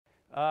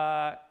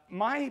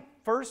My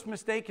first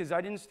mistake is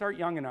I didn't start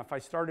young enough. I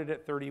started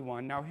at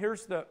 31. Now,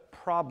 here's the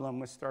problem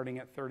with starting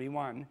at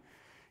 31,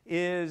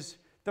 is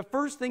the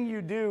first thing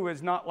you do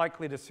is not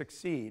likely to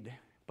succeed,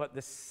 but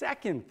the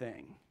second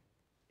thing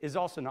is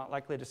also not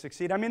likely to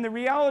succeed. I mean, the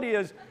reality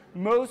is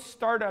most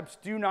startups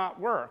do not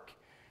work.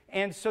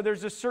 And so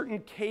there's a certain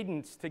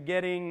cadence to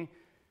getting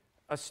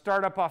a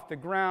startup off the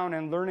ground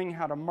and learning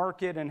how to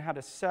market and how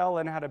to sell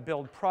and how to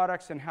build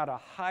products and how to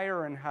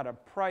hire and how to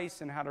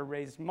price and how to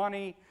raise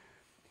money.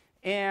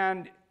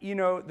 And, you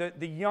know,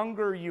 the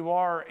younger you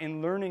are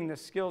in learning the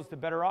skills, the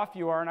better off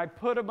you are. And I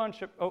put a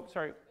bunch of, oh,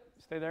 sorry,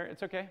 stay there,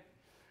 it's okay.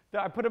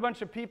 I put a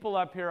bunch of people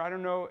up here. I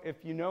don't know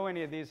if you know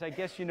any of these. I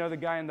guess you know the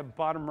guy in the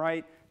bottom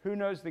right. Who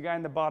knows the guy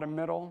in the bottom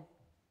middle?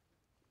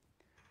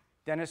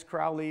 Dennis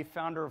Crowley,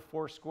 founder of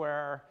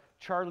Foursquare.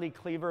 Charlie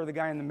Cleaver, the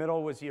guy in the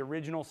middle, was the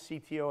original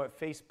CTO at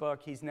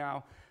Facebook. He's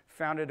now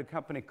founded a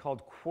company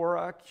called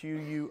Quora,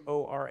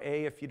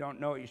 Q-U-O-R-A. If you don't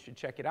know it, you should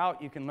check it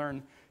out. You can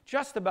learn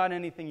just about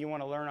anything you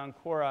want to learn on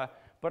Quora.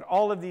 But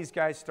all of these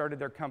guys started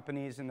their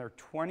companies in their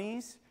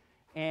 20s.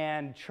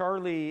 And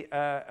Charlie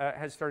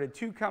has started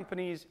 2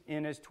 companies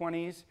in his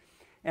 20s.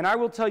 And I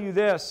will tell you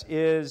this,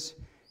 is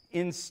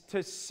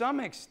to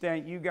some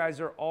extent, you guys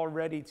are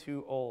already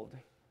too old.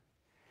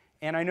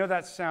 And I know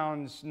that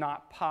sounds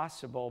not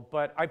possible,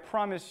 but I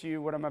promise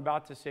you what I'm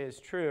about to say is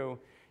true.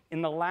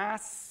 In the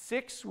last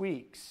 6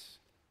 weeks,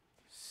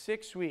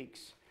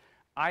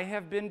 I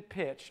have been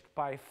pitched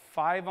by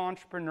 5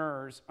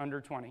 entrepreneurs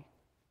under 20.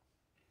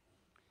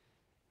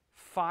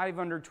 5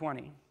 under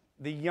 20.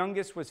 The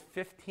youngest was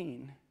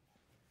 15.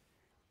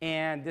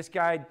 And this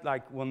guy,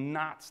 like, will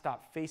not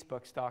stop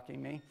Facebook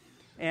stalking me.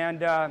 And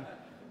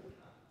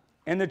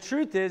the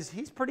truth is,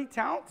 he's pretty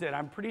talented.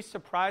 I'm pretty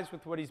surprised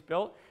with what he's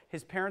built.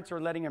 His parents are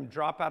letting him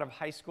drop out of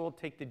high school,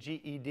 take the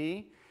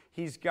GED.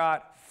 He's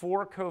got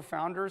 4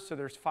 co-founders, so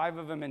there's 5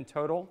 of them in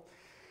total.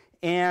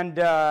 And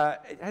you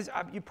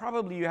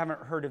haven't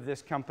heard of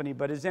this company,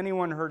 but has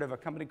anyone heard of a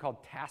company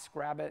called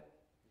TaskRabbit?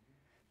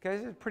 Okay,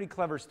 it's a pretty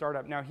clever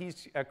startup. Now,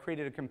 he's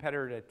created a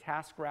competitor to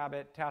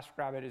TaskRabbit.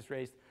 TaskRabbit has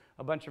raised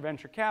a bunch of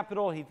venture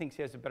capital. He thinks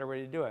he has a better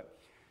way to do it.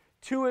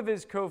 2 of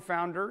his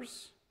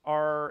co-founders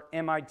are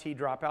MIT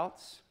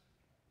dropouts.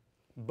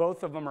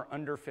 Both of them are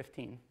under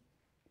 15.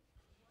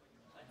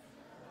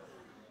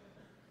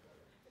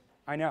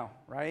 I know,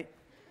 right?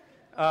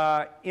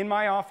 In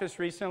my office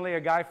recently,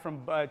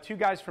 2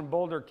 guys from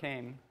Boulder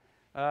came.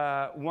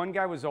 One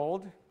guy was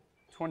old,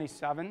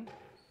 27,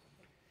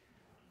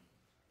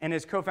 and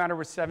his co-founder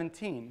was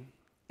 17.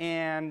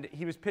 And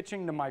he was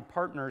pitching to my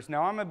partners.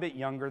 Now, I'm a bit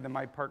younger than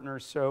my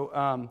partners,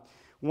 so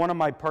one of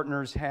my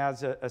partners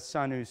has a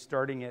son who's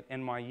starting at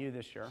NYU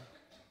this year.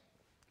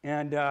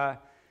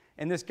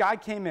 And this guy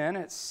came in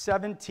at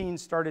 17,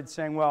 started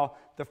saying, well,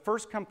 the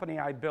first company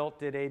I built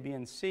did A, B,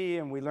 and C,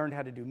 and we learned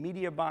how to do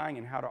media buying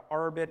and how to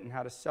arb it and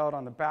how to sell it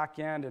on the back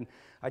end. And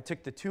I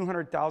took the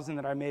 $200,000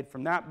 that I made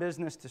from that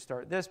business to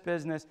start this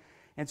business.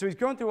 And so he's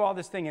going through all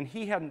this thing, and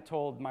he hadn't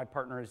told my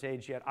partner his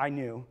age yet. I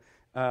knew.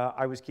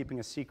 I was keeping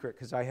a secret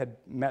because I had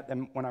met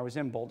them when I was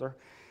in Boulder.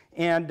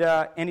 And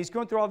he's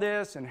going through all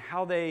this and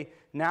how they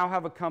now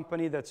have a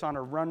company that's on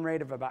a run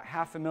rate of about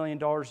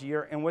 $500,000 a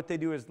year. And what they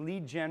do is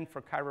lead gen for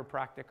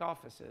chiropractic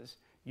offices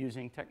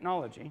using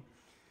technology.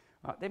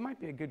 They might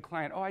be a good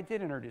client. Oh, I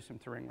did introduce them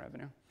to Ring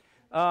Revenue.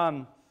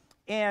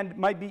 And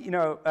might be,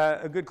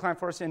 a good client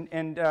for us.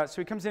 And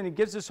so he comes in and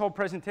gives this whole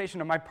presentation.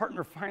 And my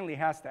partner finally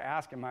has to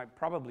ask him,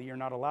 probably you're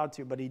not allowed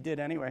to, but he did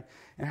anyway.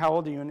 And how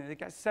old are you? And the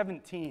guy's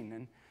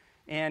 17.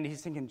 And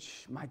he's thinking,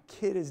 my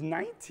kid is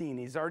 19.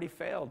 He's already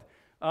failed.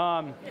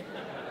 But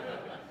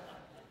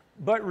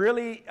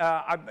really,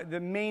 the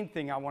main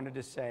thing I wanted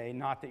to say,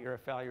 not that you're a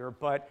failure,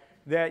 but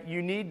that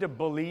you need to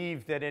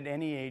believe that at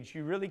any age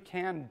you really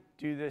can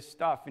do this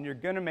stuff, and you're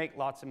going to make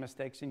lots of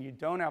mistakes, and you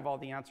don't have all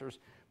the answers,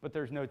 but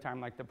there's no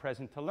time like the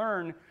present to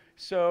learn.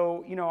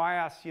 So, I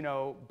asked,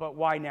 but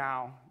why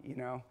now?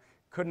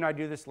 Couldn't I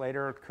do this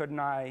later? Couldn't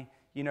I,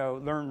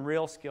 learn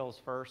real skills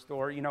first?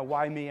 Or,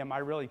 why me? Am I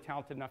really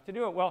talented enough to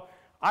do it? Well,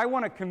 I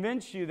want to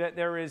convince you that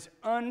there is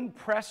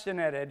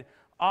unprecedented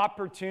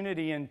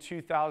opportunity in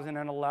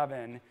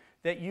 2011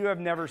 that you have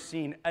never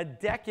seen. A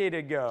decade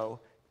ago,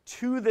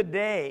 to the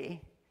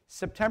day,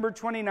 September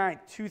 29th,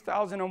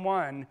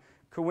 2001,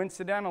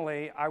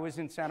 coincidentally, I was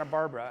in Santa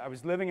Barbara. I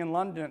was living in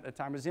London at the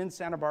time. I was in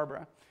Santa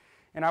Barbara,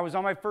 and I was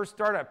on my first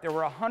startup. There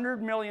were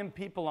 100 million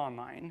people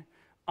online,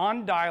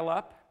 on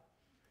dial-up,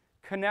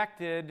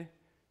 connected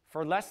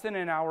for less than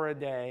an hour a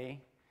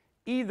day,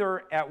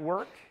 either at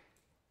work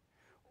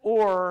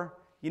or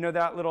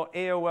that little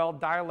AOL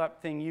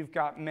dial-up thing, you've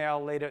got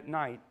mail late at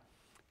night.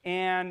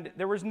 And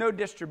there was no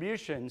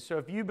distribution. So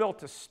if you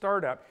built a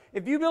startup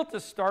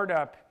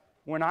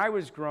when I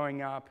was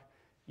growing up,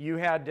 you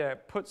had to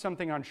put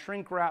something on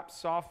shrink-wrap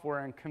software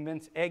and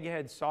convince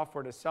Egghead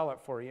Software to sell it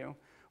for you,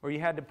 or you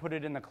had to put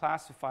it in the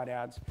classified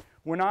ads.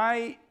 When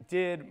I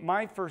did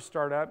my first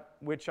startup,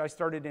 which I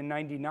started in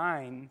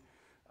 '99,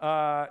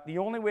 the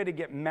only way to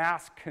get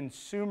mass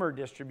consumer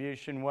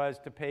distribution was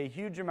to pay a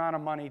huge amount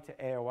of money to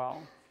AOL,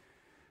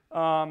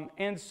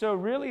 And so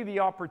really the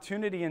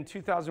opportunity in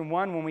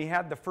 2001 when we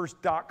had the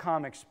first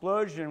dot-com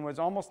explosion was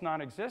almost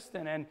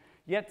non-existent. And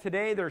yet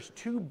today there's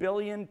 2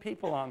 billion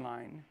people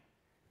online.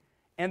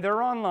 And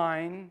they're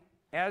online,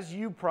 as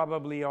you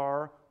probably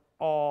are,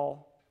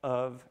 all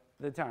of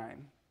the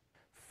time.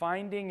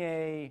 Finding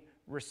a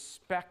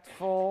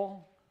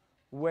respectful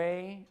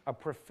way, a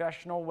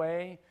professional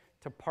way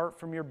to part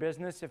from your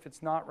business if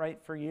it's not right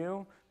for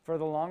you for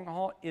the long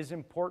haul is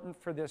important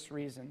for this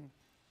reason.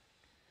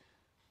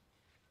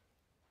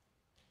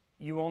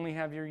 You only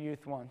have your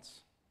youth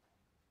once.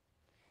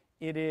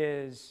 It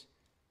is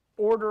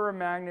order of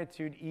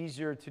magnitude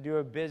easier to do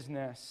a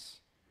business.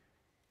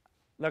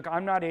 Look,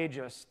 I'm not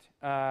ageist.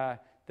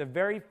 The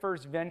very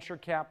first venture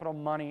capital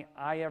money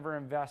I ever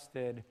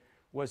invested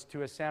was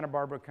to a Santa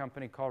Barbara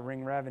company called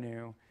Ring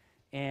Revenue.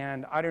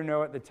 And I don't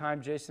know at the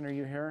time, Jason, are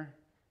you here?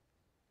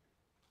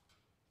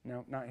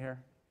 No, not here.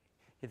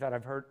 He thought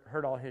I've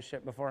heard all his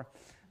shit before.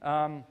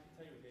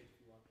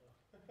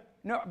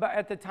 No, but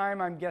at the time,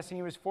 I'm guessing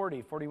he was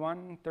 40,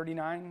 41,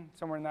 39,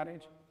 somewhere in that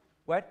age.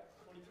 What?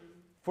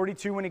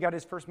 42 when he got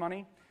his first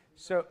money.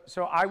 So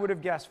I would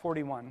have guessed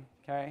 41,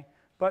 okay?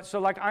 But so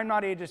like I'm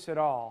not ageist at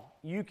all.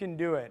 You can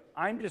do it.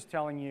 I'm just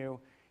telling you,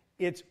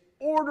 it's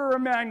order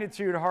of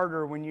magnitude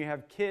harder when you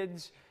have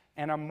kids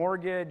and a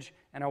mortgage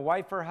and a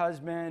wife or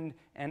husband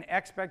and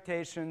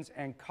expectations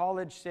and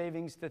college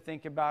savings to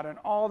think about and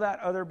all that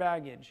other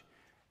baggage.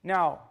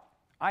 Now,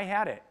 I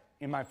had it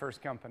in my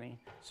first company,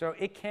 so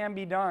it can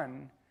be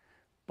done.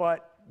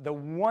 But the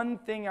one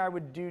thing I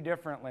would do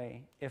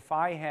differently if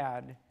I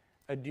had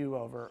a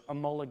do-over, a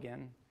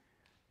mulligan,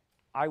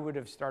 I would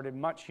have started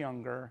much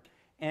younger.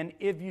 And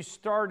if you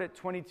start at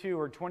 22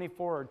 or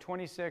 24 or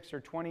 26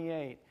 or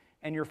 28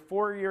 and you're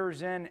 4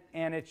 years in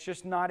and it's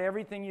just not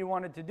everything you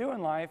wanted to do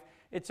in life,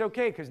 it's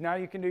okay because now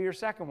you can do your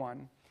second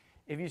one.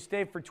 If you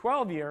stay for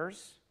 12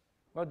 years,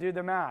 well, do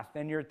the math.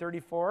 Then you're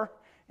 34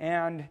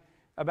 and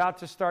about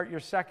to start your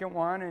second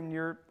one and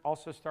you're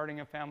also starting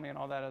a family and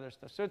all that other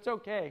stuff. So it's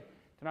okay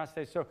to not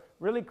stay. So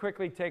really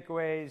quickly,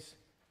 takeaways,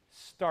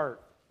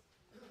 start.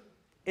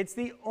 It's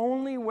the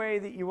only way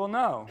that you will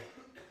know.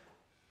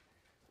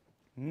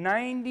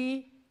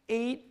 98%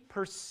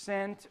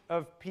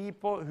 of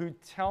people who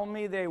tell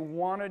me they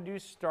want to do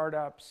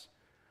startups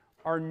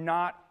are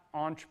not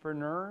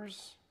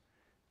entrepreneurs,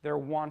 they're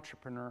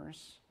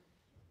wantrepreneurs.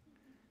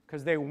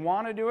 Because they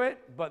want to do it,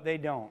 but they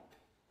don't.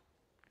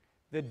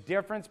 The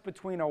difference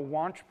between a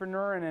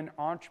wantrepreneur and an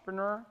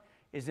entrepreneur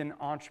is an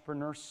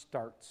entrepreneur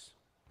starts.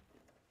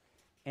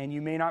 And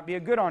you may not be a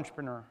good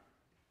entrepreneur.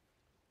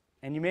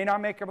 And you may not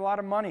make a lot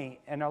of money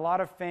and a lot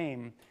of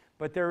fame,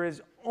 but there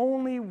is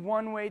only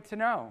one way to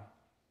know.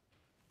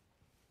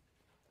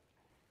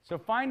 So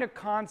find a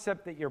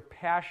concept that you're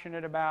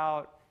passionate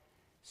about.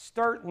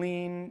 Start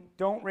lean.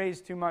 Don't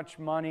raise too much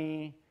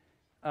money.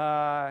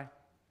 Try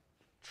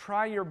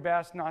your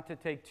best not to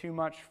take too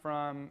much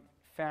from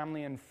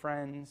family and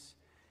friends.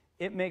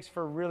 It makes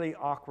for really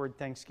awkward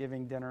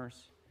Thanksgiving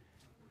dinners.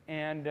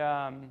 And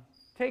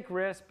take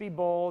risks. Be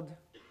bold.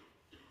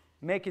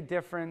 Make a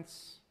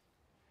difference.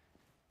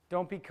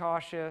 Don't be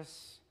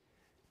cautious.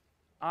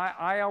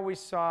 I always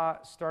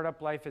saw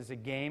startup life as a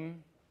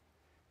game.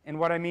 And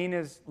what I mean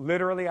is,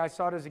 literally, I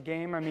saw it as a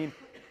game. I mean,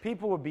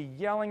 people would be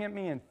yelling at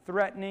me and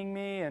threatening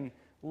me and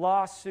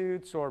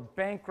lawsuits or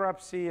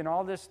bankruptcy and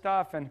all this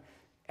stuff. And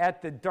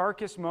at the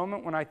darkest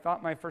moment when I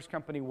thought my first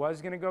company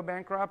was going to go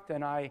bankrupt,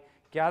 and I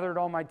gathered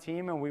all my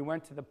team and we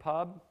went to the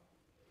pub.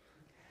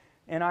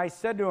 And I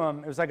said to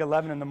him, it was like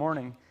 11 in the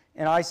morning,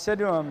 and I said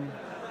to him,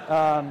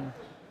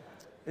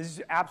 this is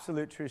an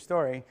absolute true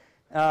story.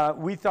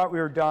 We thought we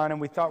were done, and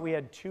we thought we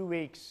had 2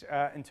 weeks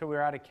until we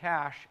were out of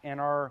cash.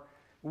 And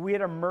we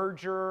had a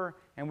merger,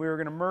 and we were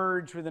going to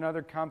merge with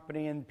another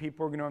company, and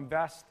people were going to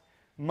invest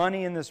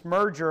money in this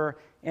merger.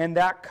 And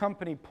that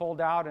company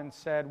pulled out and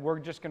said, we're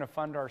just going to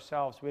fund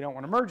ourselves. We don't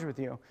want to merge with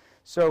you.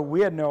 So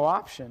we had no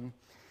option.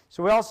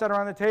 So we all sat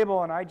around the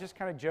table, and I just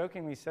kind of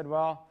jokingly said,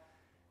 well,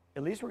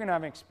 at least we're going to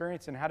have an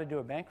experience in how to do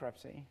a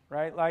bankruptcy,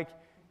 right? Like,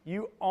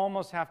 you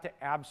almost have to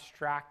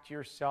abstract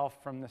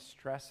yourself from the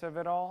stress of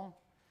it all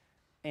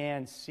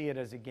and see it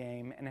as a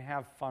game and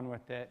have fun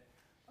with it.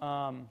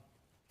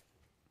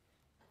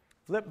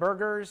 Flip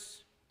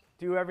burgers,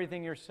 do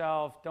everything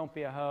yourself, don't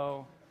be a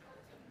hoe,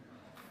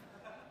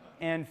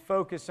 and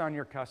focus on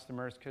your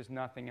customers because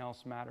nothing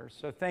else matters.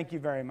 So thank you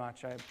very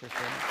much. I appreciate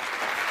it.